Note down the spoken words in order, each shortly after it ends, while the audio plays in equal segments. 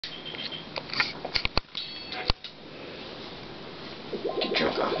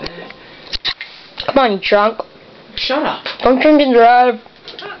Come on, you drunk. Shut up. Don't drink and drive.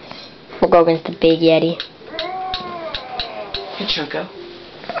 We'll go against the big Yeti. Hey, Chunko.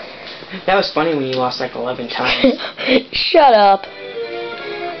 That was funny when you lost like 11 times. Shut up.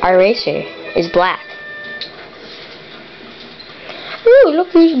 Our racer is black. Ooh, look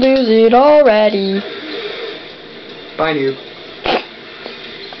who's losing already. Bye, noob.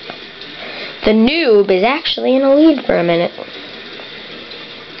 The noob is actually in a lead for a minute.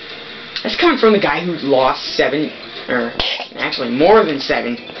 That's coming from the guy who lost 7, or actually more than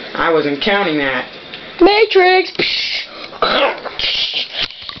 7. I wasn't counting that. Matrix!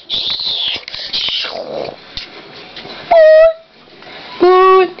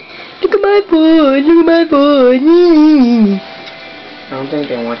 Boy! Look at my boy! Look at my boy! I don't think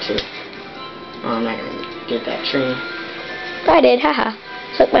they want to. Oh, I'm not gonna get that train. I did, haha.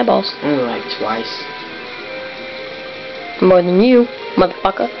 Suck my balls. Only like twice. More than you,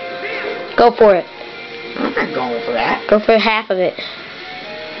 motherfucker. Go for it. I'm not going for that. Go for half of it.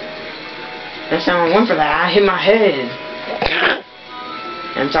 That's how I went for that. I hit my head.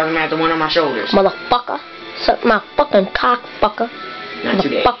 I'm talking about the one on my shoulders. Motherfucker. Suck my fucking cock, fucker. Not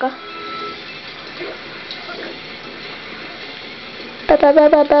today. Motherfucker. Man,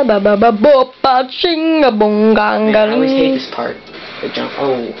 I always hate this part. The jump.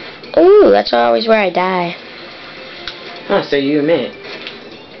 Oh. Ooh, that's always where I die. Oh, so you admit.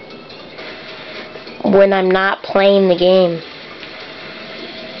 When I'm not playing the game.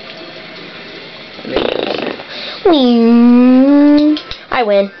 I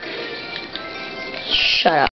win. Shut up.